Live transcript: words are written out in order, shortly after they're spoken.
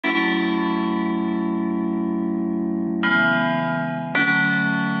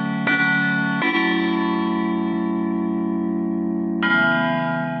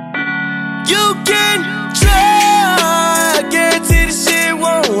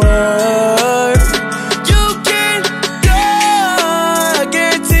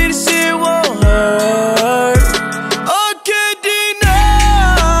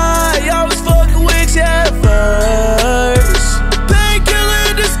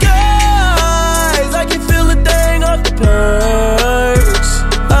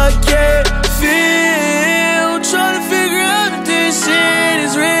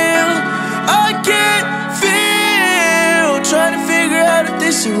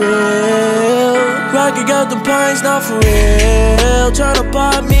real. Rocky got them pints, not for real. Tryna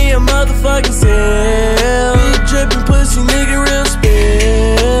pop me a motherfucking cell. Big drippin' pussy nigga, real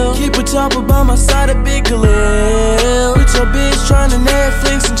spill. Keep a chopper by my side, a big Khalil. With your bitch tryna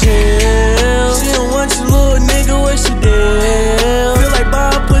Netflix and chill. She don't want your little nigga, what she did? Feel like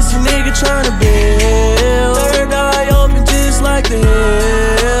Bob pussy nigga tryna build. Third eye open just like the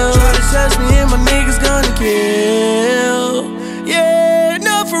hill. Try to test me and my niggas gonna kill. Yeah,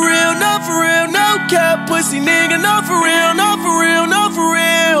 no for real, no for real, no cap pussy nigga, no for real, no for real, no for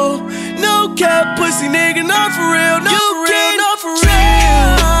real. No cap pussy nigga, no for real, no for real, no for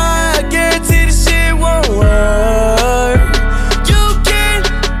real. I guarantee this shit won't work. You can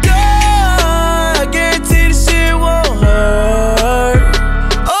go, I guarantee this shit won't hurt.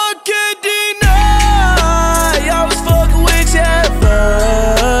 I can't deny I was fucking with you at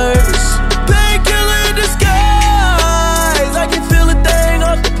first. Painkiller in disguise, I can feel a thing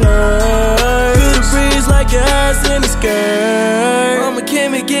off the purse. Feel the breeze like your ass in the skirt. I'm a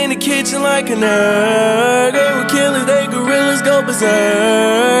chemic in the kitchen like a nerd. They were killers, they gorillas go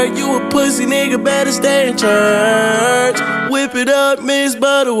berserk. You a pussy nigga, better stay in church. Whip it up, Miss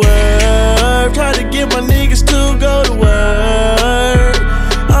Butterworth. Try to get my niggas to go to work.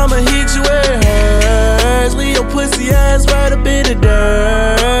 I'ma hit you where it hurts. Leave your pussy ass right up in the dirt.